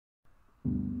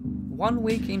1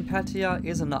 week in Pattaya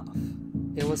is enough.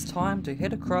 It was time to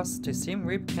head across to Siem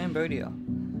Reap, Cambodia.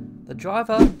 The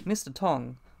driver, Mr.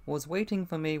 Tong, was waiting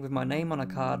for me with my name on a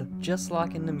card just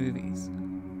like in the movies.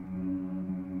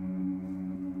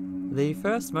 The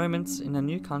first moments in a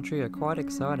new country are quite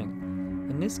exciting.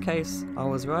 In this case, I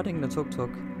was riding the tuk-tuk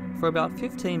for about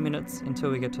 15 minutes until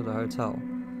we get to the hotel.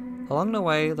 Along the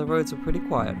way, the roads were pretty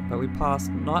quiet, but we passed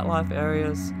nightlife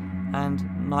areas and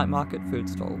night market food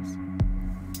stalls.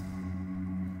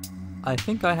 I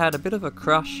think I had a bit of a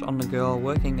crush on the girl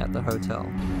working at the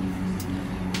hotel.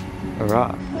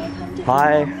 Alright.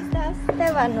 Hi. Mr.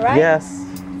 Steven, right? Yes.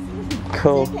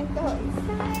 Cool. So you can go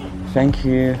inside. Thank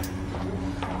you.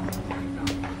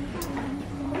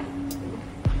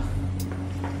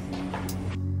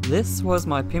 This was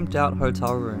my pimped out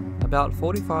hotel room, about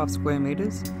 45 square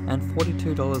meters and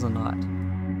 $42 a night.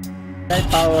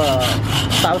 That's our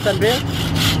 1,000 real.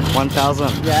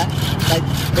 1,000? Yeah, like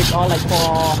big all like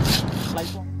for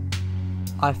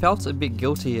I felt a bit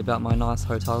guilty about my nice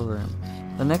hotel room.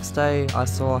 The next day I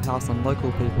saw how some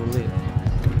local people live.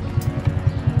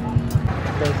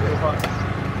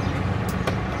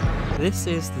 This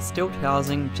is the stilt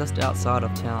housing just outside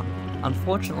of town.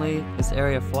 Unfortunately, this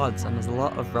area floods and there's a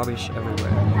lot of rubbish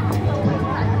everywhere.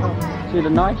 See the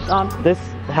noise on? This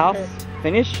house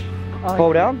finish?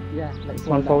 Fall down? Yeah, like This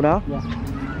one fall down? Yeah.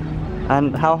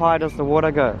 And how high does the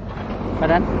water go? But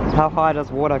then, How high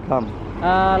does water come?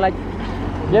 like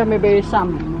yeah, maybe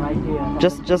some right here.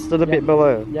 Just a little bit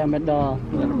below. Yeah, middle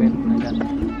a little bit like that.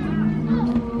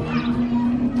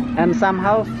 And some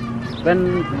house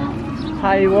when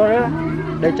high water,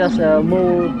 they just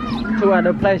move to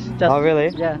other place. Just, Oh really?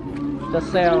 Yeah,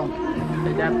 just sell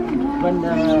like that. When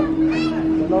the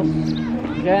loss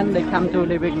again, they come to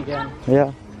living again.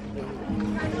 Yeah.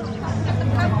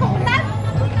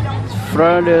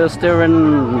 From the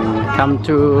student come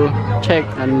to check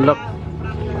and look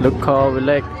for the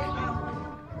lake.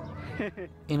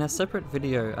 In a separate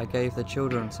video, I gave the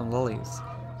children some lollies.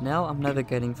 Now I'm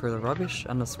navigating through the rubbish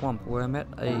and the swamp where I met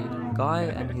a guy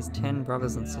and his 10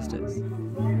 brothers and sisters.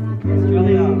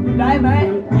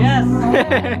 Yes.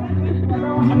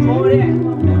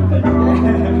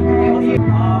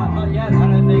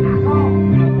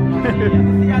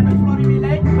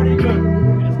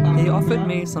 He offered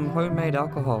me some homemade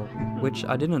alcohol, which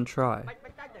I didn't try.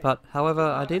 But, however,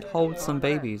 I did hold some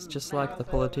babies, just like the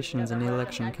politicians in the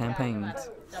election campaigns.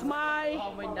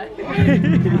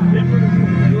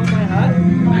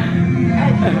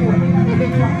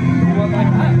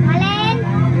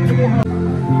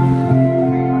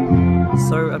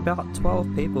 So, about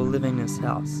 12 people live in this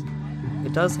house.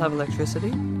 It does have electricity,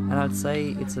 and I'd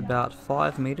say it's about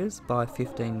 5 meters by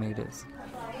 15 meters.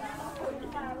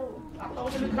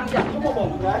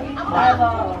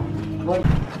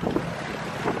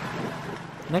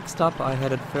 Next up, I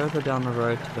headed further down the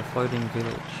road to the floating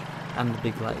village and the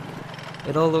big lake.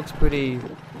 It all looks pretty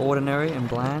ordinary and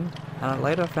bland, and I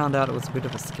later found out it was a bit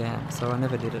of a scam, so I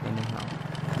never did it anyhow.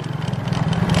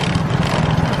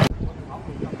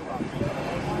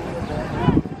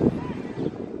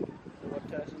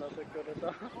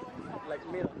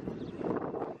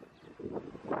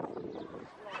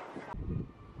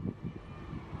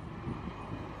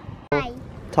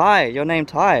 Thai, your name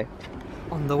Thai.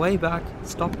 On the way back,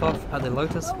 stopped off at the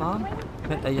lotus farm,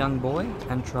 met a young boy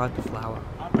and tried the flower.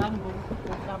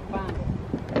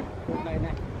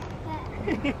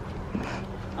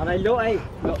 Ở đây lúa ấy,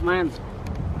 lúa man.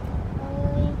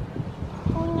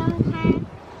 Con nói tha,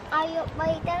 ai vô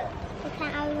bay tới, tha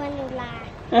ai qua được là.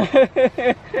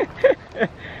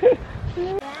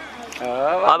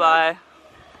 Bye bye.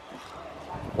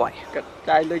 Wait.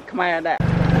 Trai lùi Khmer đây.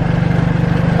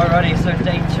 Alrighty, so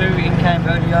day 2 in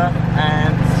Cambodia,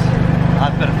 and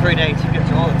I've got a 3-day ticket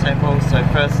to all the temples, so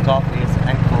first stop is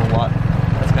Angkor Wat.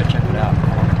 Let's go check it out.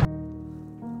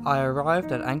 I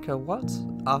arrived at Angkor Wat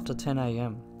after 10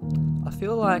 AM. I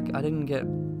feel like I didn't get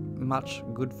much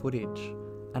good footage,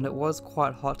 and it was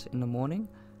quite hot in the morning,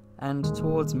 and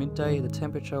towards midday the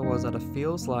temperature was at a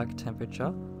feels like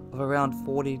temperature of around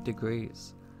 40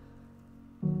 degrees.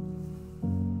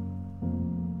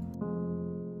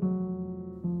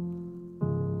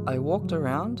 I walked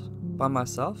around by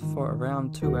myself for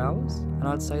around 2 hours, and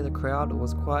I'd say the crowd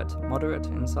was quite moderate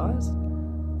in size,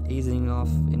 easing off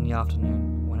in the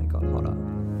afternoon when it got hotter.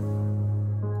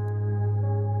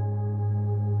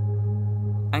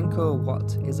 Angkor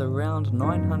Wat is around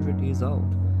 900 years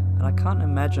old, and I can't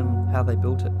imagine how they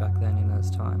built it back then in those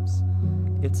times.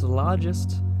 It's the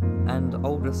largest and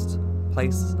oldest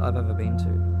place I've ever been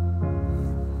to.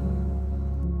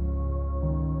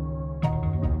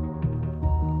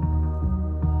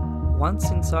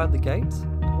 Once inside the gate,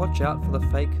 watch out for the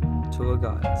fake tour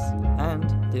guides and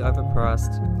the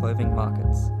overpriced clothing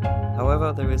markets.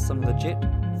 However, there is some legit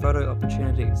photo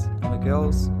opportunities, and the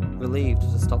girls relieved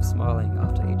to stop smiling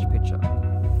after each picture.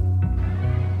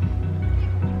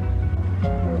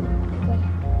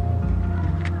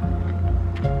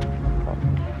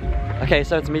 Okay,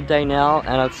 so it's midday now,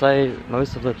 and I'd say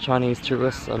most of the Chinese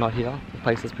tourists are not here. The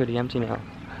place is pretty empty now,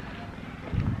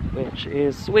 which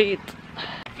is sweet.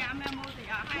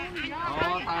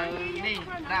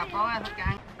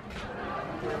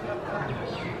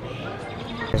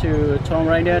 To Tomb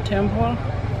Raider Temple,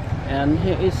 and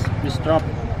here is the stop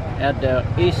at the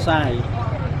east side.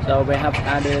 So we have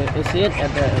other exit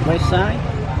at the west side,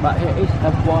 but here is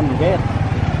one gate,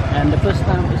 and the first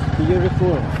time is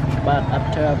beautiful. But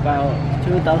after about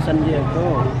 2,000 years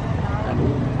ago, and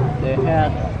they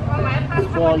had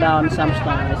fall down some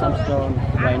stone.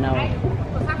 Right now,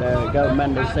 the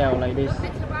government they sell like this,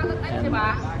 and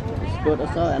it's good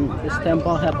also. And this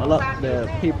temple have a lot the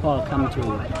people come to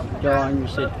join,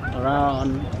 sit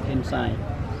around inside,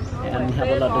 and have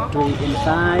a lot of tree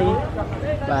inside.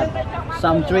 But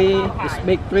some tree is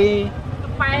big tree,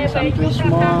 and some tree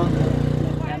small.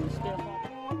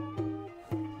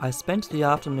 I spent the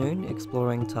afternoon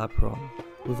exploring Ta Prohm.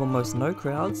 With almost no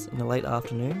crowds in the late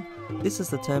afternoon, this is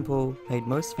the temple made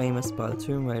most famous by the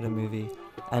Tomb Raider movie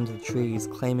and the trees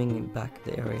claiming back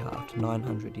the area after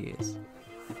 900 years.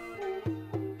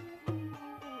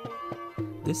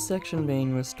 This section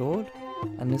being restored,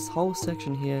 and this whole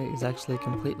section here is actually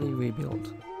completely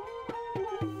rebuilt.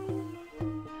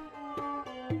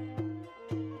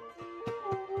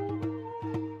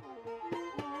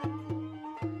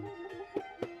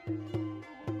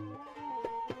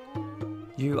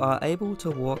 You are able to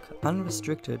walk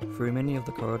unrestricted through many of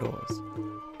the corridors.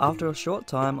 After a short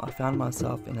time, I found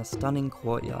myself in a stunning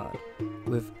courtyard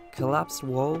with collapsed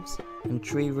walls and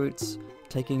tree roots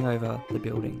taking over the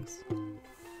buildings.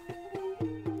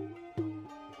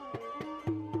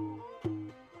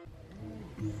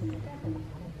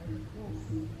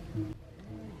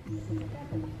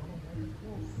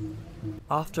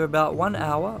 After about 1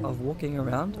 hour of walking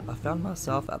around, I found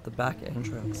myself at the back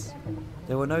entrance.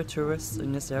 There were no tourists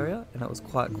in this area, and it was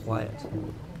quite quiet.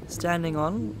 Standing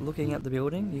on, looking at the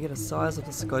building, you get a size of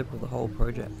the scope of the whole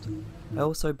project. I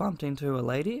also bumped into a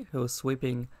lady who was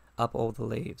sweeping up all the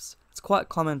leaves. It's quite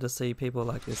common to see people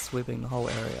like this sweeping the whole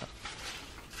area.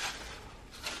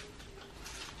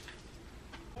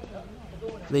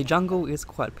 The jungle is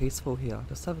quite peaceful here.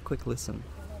 Just have a quick listen.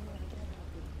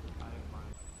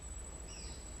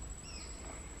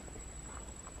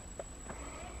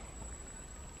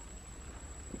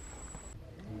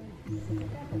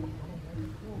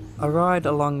 A ride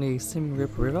along the Siem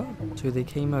River to the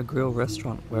Kima Grill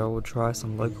restaurant where I will try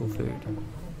some local food.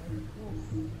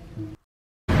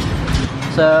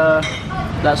 So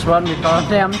that's one we call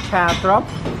them cha drop.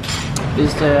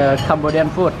 It's the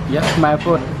Cambodian food, yes, my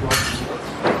food.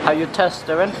 How you taste,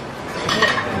 Steven? It's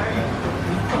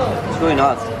really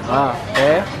nice. Ah,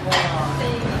 okay.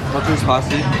 Not too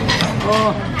spicy.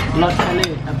 Oh, not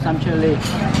chili, have some chili.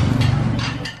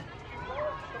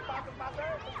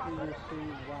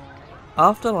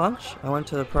 After lunch, I went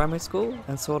to the primary school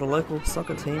and saw the local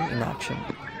soccer team in action.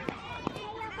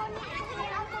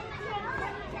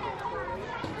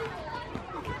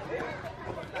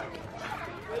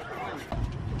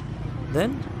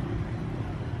 Then,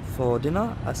 for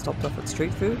dinner, I stopped off at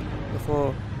street food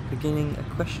before beginning a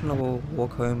questionable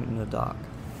walk home in the dark.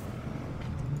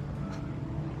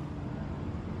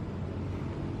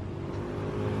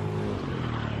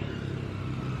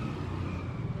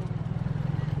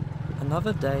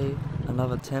 Another day,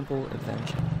 another temple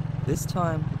adventure, this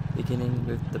time beginning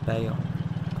with the Bayon,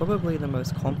 probably the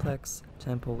most complex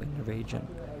temple in the region,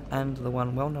 and the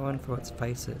one well known for its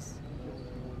faces.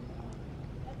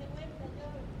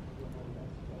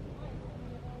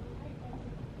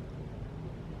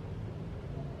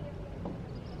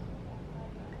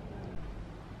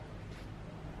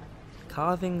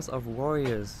 Carvings of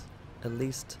warriors, at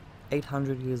least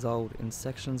 800 years old, in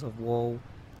sections of wall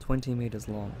 20 meters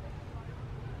long.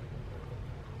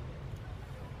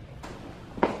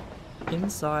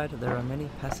 Inside there are many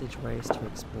passageways to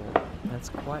explore, and it's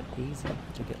quite easy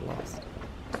to get lost.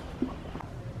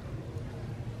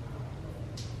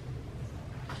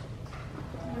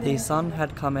 The sun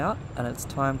had come out, and it's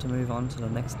time to move on to the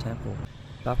next temple,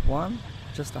 Bapwan,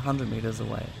 just 100 meters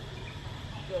away.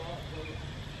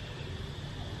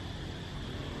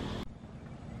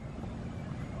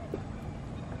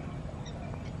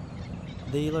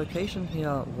 The location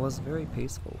here was very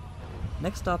peaceful.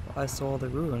 Next up I saw the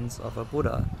ruins of a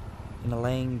Buddha in a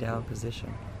laying down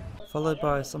position, followed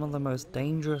by some of the most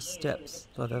dangerous steps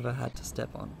that I've ever had to step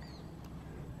on.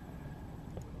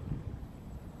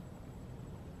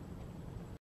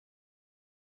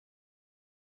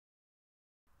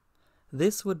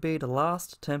 This would be the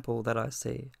last temple that I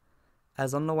see,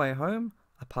 as on the way home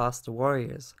I pass the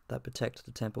warriors that protect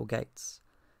the temple gates.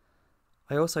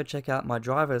 I also check out my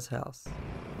driver's house.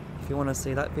 If you want to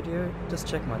see that video, just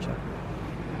check my channel.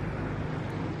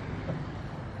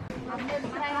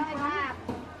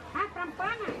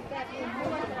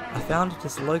 I found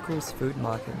this local's food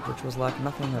market, which was like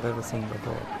nothing I've ever seen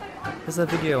before. There's a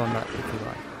video on that if you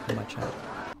like, on my channel.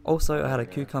 Also, I had a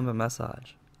cucumber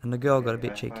massage, and the girl got a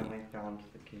bit cheeky. I finally found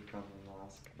the cucumber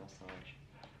mask massage.